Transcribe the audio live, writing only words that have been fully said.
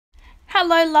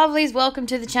Hello lovelies, welcome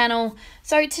to the channel.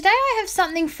 So today I have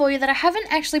something for you that I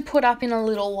haven't actually put up in a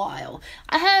little while.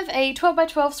 I have a 12 by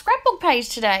 12 scrapbook page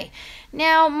today.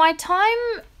 Now my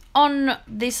time on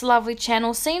this lovely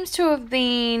channel seems to have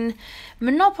been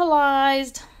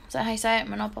monopolized. Is that how you say it?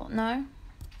 No?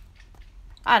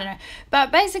 I don't know.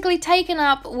 But basically taken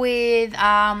up with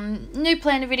new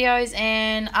planner videos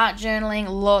and art journaling,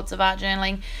 lots of art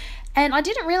journaling. And I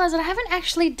didn't realize that I haven't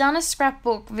actually done a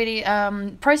scrapbook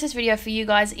video, process video for you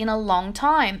guys in a long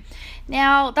time.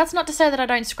 Now, that's not to say that I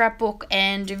don't scrapbook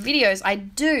and do videos. I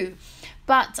do.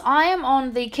 But I am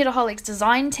on the Kidaholics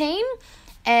design team,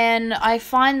 and I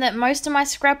find that most of my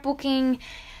scrapbooking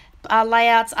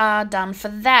layouts are done for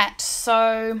that.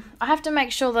 So I have to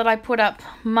make sure that I put up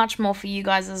much more for you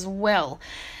guys as well.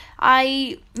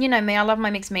 You know me, I love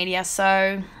my mixed media,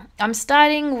 so I'm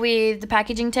starting with the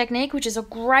packaging technique, which is a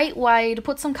great way to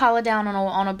put some colour down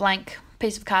on a blank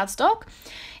piece of cardstock.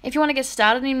 If you want to get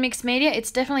started in mixed media,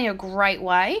 it's definitely a great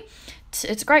way.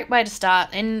 It's a great way to start,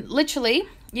 and literally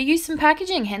you use some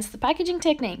packaging, hence the packaging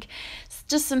technique. It's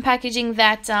just some packaging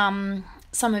that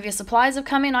some of your supplies have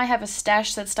come in. I have a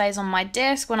stash that stays on my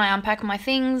desk when I unpack my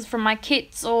things from my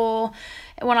kits, or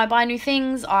when I buy new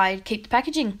things, I keep the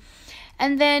packaging.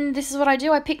 And then this is what I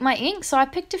do, I pick my ink. So I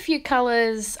picked a few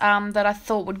colours that I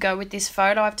thought would go with this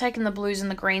photo. I've taken the blues and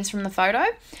the greens from the photo.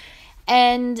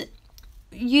 And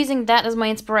using that as my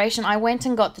inspiration, I went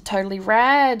and got the Totally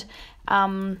Rad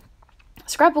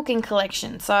scrapbooking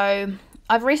collection. So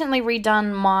I've recently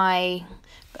redone my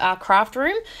craft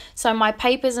room. So my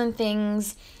papers and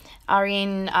things are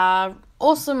in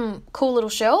awesome, cool little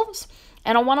shelves.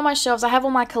 And on one of my shelves, I have all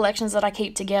my collections that I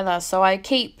keep together. So I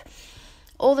keep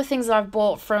all the things that I've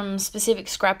bought from specific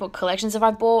scrapbook collections. If I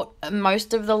bought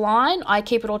most of the line, I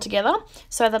keep it all together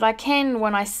so that I can,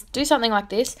 when I do something like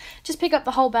this, just pick up the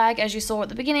whole bag as you saw at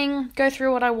the beginning, go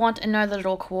through what I want and know that it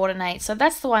all coordinates. So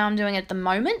that's the way I'm doing it at the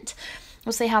moment.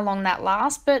 We'll see how long that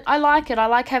lasts, but I like it. I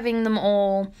like having them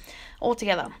all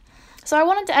together. So I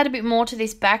wanted to add a bit more to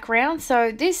this background.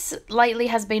 So this lately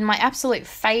has been my absolute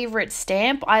favorite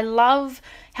stamp. I love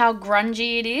how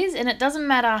grungy it is, and it doesn't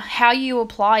matter how you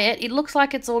apply it. It looks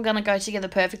like it's all going to go together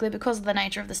perfectly because of the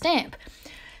nature of the stamp.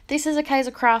 This is a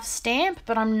Kaiser Craft stamp,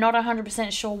 but I'm not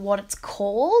 100% sure what it's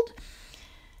called.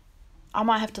 I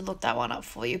might have to look that one up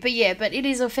for you. But yeah, but it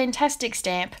is a fantastic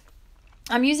stamp.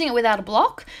 I'm using it without a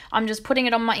block. I'm just putting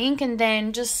it on my ink and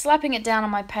then just slapping it down on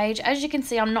my page. As you can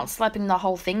see, I'm not slapping the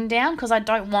whole thing down because I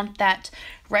don't want that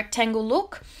rectangle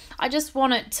look. I just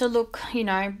want it to look, you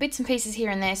know, bits and pieces here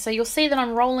and there. So you'll see that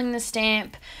I'm rolling the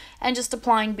stamp and just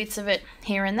applying bits of it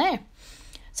here and there.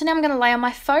 So now I'm going to lay on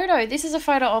my photo. This is a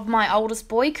photo of my oldest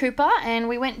boy, Cooper, and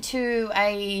we went to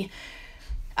a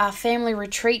family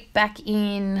retreat back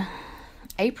in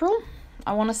April.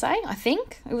 I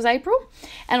think it was April,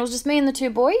 and it was just me and the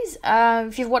two boys.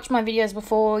 If you've watched my videos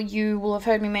before, you will have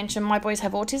heard me mention my boys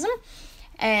have autism,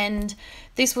 and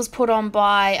this was put on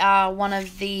by one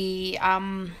of the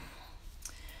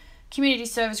community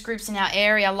service groups in our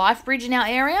area, LifeBridge in our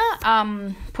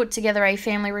area, put together a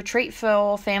family retreat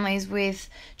for families with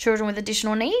children with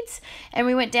additional needs, and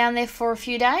we went down there for a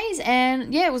few days,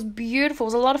 and yeah, it was beautiful. It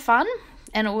was a lot of fun,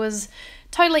 and it was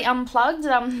totally unplugged.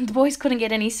 The boys couldn't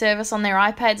get any service on their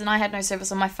iPads, and I had no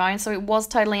service on my phone, so it was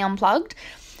totally unplugged,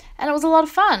 and it was a lot of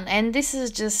fun. And this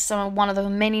is just one of the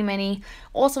many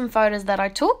awesome photos that I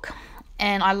took,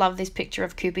 and I love this picture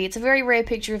of Koopy. It's a very rare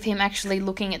picture of him actually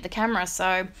looking at the camera,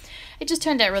 so it just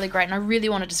turned out really great, and I really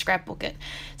wanted to scrapbook it.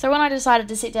 So when I decided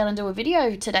to sit down and do a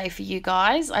video today for you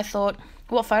guys, I thought,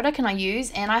 what photo can I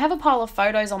use? And I have a pile of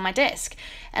photos on my desk,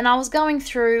 and I was going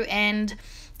through, and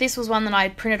this was one that I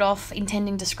had printed off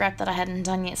intending to scrap that I hadn't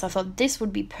done yet, so I thought this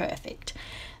would be perfect.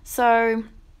 So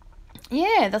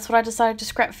yeah, that's what I decided to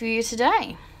scrap for you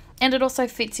today. And it also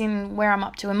fits in where I'm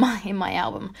up to in my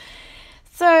album.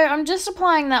 So I'm just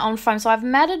applying that on foam. So I've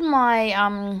matted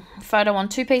my photo on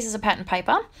 2 pieces of pattern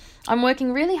paper. I'm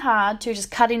working really hard to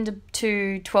just cut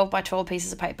into 12 by 12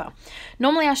 pieces of paper.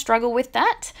 Normally I struggle with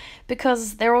that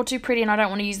because they're all too pretty and I don't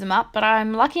want to use them up, but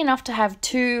I'm lucky enough to have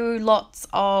 2 lots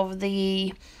of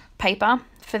the paper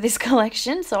for this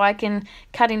collection, so I can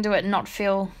cut into it and not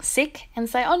feel sick and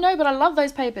say, oh no, but I love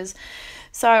those papers.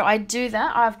 So I do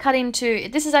that. I've cut into,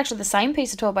 this is actually the same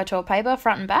piece of 12 by 12 paper,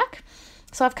 front and back.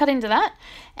 So I've cut into that,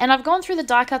 and I've gone through the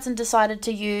die cuts and decided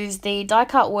to use the die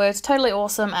cut words Totally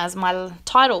Awesome as my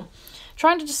title.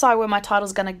 Trying to decide where my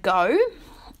title's going to go,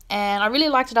 and I really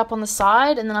liked it up on the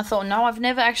side, and then I thought, no, I've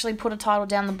never actually put a title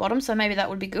down the bottom, so maybe that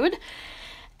would be good.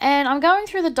 And I'm going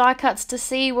through the die cuts to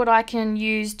see what I can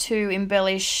use to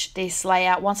embellish this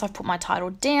layout once I've put my title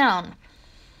down.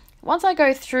 once I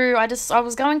go through, I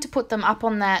was going to put them up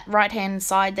on that right hand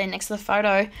side there next to the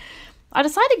photo. I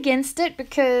decided against it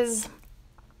because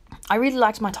I really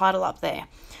liked my title up there.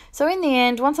 So in the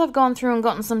end, once I've gone through and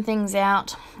gotten some things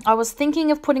out, I was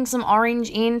thinking of putting some orange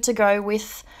in to go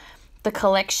with the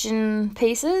collection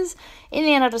pieces. In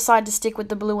the end, I decided to stick with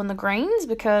the blue and the greens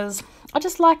because I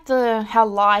just like how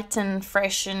light and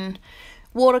fresh and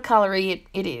watercolory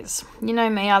it is. You know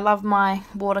me, I love my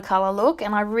watercolor look,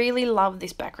 and I really love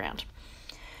this background.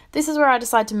 This is where I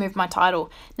decided to move my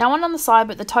title. Now I went on the side,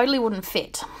 but the totally wouldn't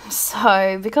fit.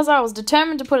 So because I was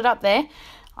determined to put it up there,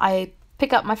 I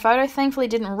pick up my photo, thankfully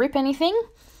didn't rip anything,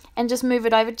 and just move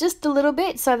it over just a little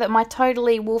bit so that my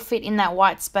totally will fit in that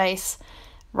white space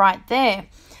right there.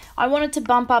 I wanted to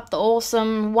bump up the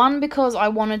awesome one because I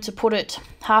wanted to put it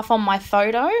half on my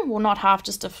photo. Well, not half,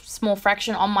 just a small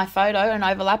fraction on my photo and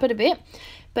overlap it a bit.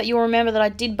 But you'll remember that I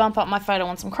did bump up my photo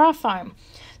on some craft foam.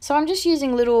 So I'm just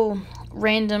using little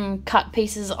random cut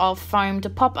pieces of foam to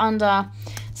pop under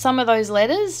some of those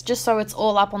letters just so it's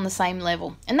all up on the same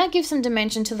level. And that gives some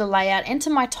dimension to the layout and to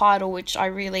my title, which I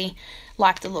really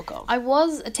like the look of. I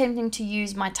was attempting to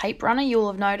use my tape runner,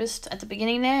 you'll have noticed at the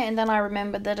beginning there, and then I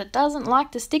remembered that it doesn't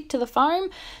like to stick to the foam,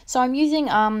 so I'm using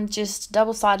just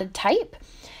double-sided tape.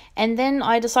 And then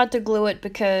I decided to glue it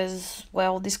because,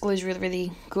 well, this glue is really,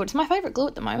 really good. It's my favourite glue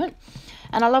at the moment,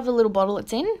 and I love the little bottle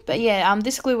it's in. But yeah,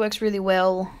 this glue works really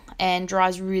well and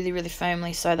dries really, really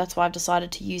firmly, so that's why I've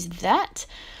decided to use that.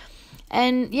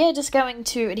 And yeah, just going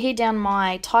to adhere down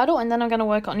my title, and then I'm going to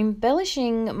work on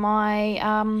embellishing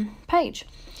my page.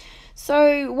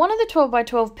 So one of the 12 by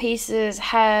 12 pieces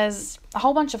has a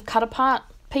whole bunch of cut apart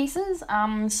pieces,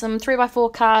 some 3 by 4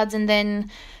 cards, and then,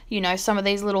 you know, some of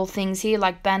these little things here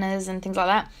like banners and things like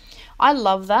that. I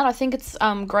love that. I think it's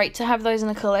great to have those in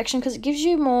a collection because it gives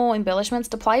you more embellishments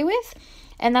to play with,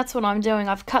 and that's what I'm doing.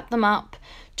 I've cut them up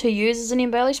to use as an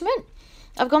embellishment.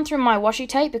 I've gone through my washi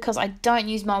tape because I don't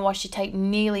use my washi tape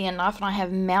nearly enough, and I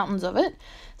have mountains of it.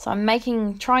 So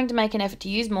I'm trying to make an effort to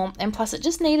use more, and plus it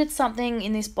just needed something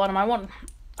in this bottom.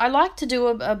 I like to do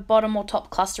a bottom or top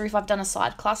cluster if I've done a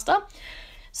side cluster.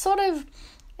 It sort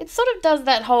of does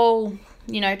that whole,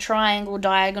 you know, triangle,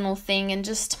 diagonal thing, and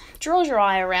just draws your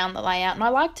eye around the layout. And I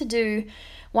like to do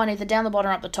one either down the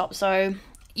bottom or up the top. So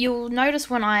you'll notice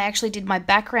when I actually did my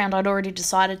background, I'd already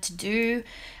decided to do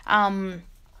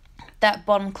that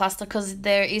bottom cluster because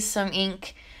there is some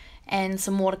ink and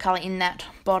some watercolor in that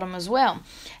bottom as well.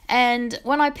 And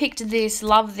when I picked this,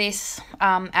 love this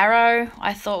arrow,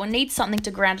 I thought we need something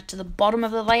to ground it to the bottom of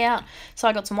the layout. So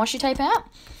I got some washi tape out,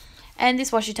 and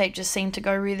this washi tape just seemed to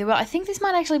go really well. I think this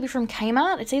might actually be from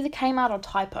Kmart. It's either Kmart or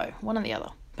Typo, one or the other.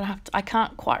 But I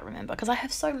can't quite remember because I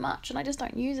have so much and I just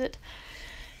don't use it.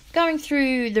 Going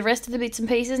through the rest of the bits and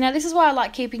pieces. Now this is why I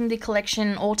like keeping the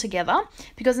collection all together,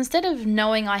 because instead of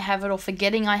knowing I have it or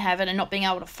forgetting I have it and not being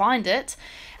able to find it,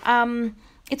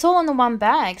 it's all in the one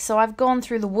bag. So I've gone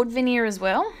through the wood veneer as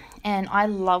well, and I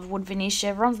love wood veneer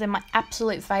chevrons. They're my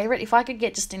absolute favourite. If I could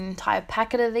get just an entire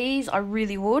packet of these, I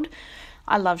really would.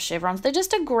 I love chevrons. They're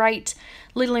just a great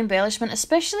little embellishment,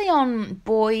 especially on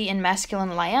boy and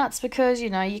masculine layouts, because, you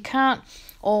know, you can't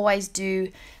always do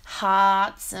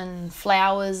hearts and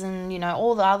flowers and, you know,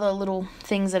 all the other little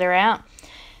things that are out.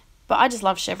 But I just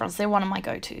love chevrons. They're one of my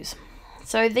go-tos.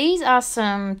 So these are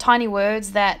some tiny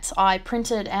words that I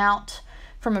printed out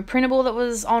from a printable that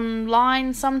was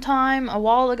online sometime a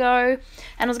while ago,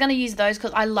 and I was going to use those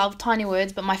because I love tiny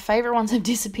words, but my favourite ones have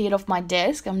disappeared off my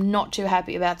desk. I'm not too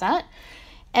happy about that.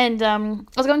 And I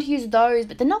was going to use those,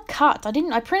 but they're not cut.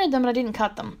 I printed them, but I didn't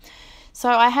cut them. So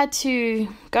I had to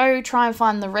go try and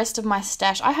find the rest of my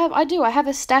stash. I have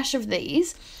a stash of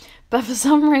these, but for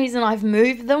some reason I've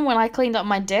moved them when I cleaned up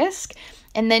my desk,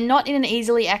 and they're not in an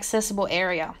easily accessible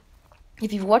area.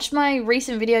 If you've watched my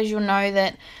recent videos, you'll know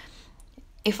that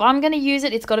if I'm going to use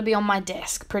it, it's got to be on my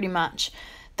desk, pretty much.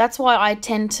 That's why I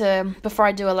tend to, before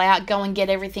I do a layout, go and get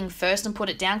everything first and put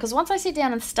it down. Because once I sit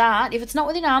down and start, if it's not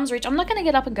within arm's reach, I'm not going to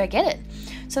get up and go get it.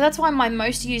 So that's why my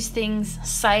most used things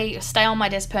stay on my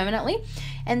desk permanently.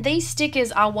 And these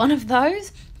stickers are one of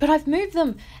those, but I've moved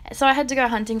them. So I had to go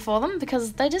hunting for them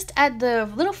because they just add the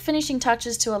little finishing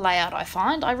touches to a layout, I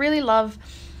find. I really love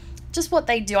just what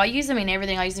they do. I use them in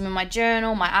everything. I use them in my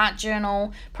journal, my art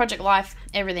journal, Project Life,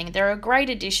 everything. They're a great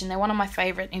addition. They're one of my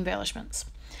favourite embellishments.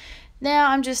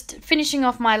 Now I'm just finishing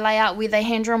off my layout with a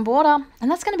hand-drawn border, and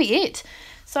that's going to be it.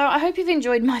 So I hope you've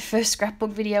enjoyed my first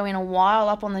scrapbook video in a while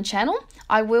up on the channel.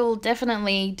 I will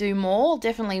definitely do more,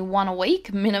 definitely one a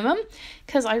week minimum,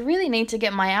 because I really need to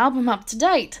get my album up to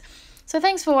date. So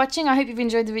thanks for watching. I hope you've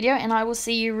enjoyed the video, and I will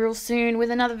see you real soon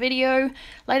with another video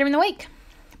later in the week.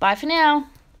 Bye for now.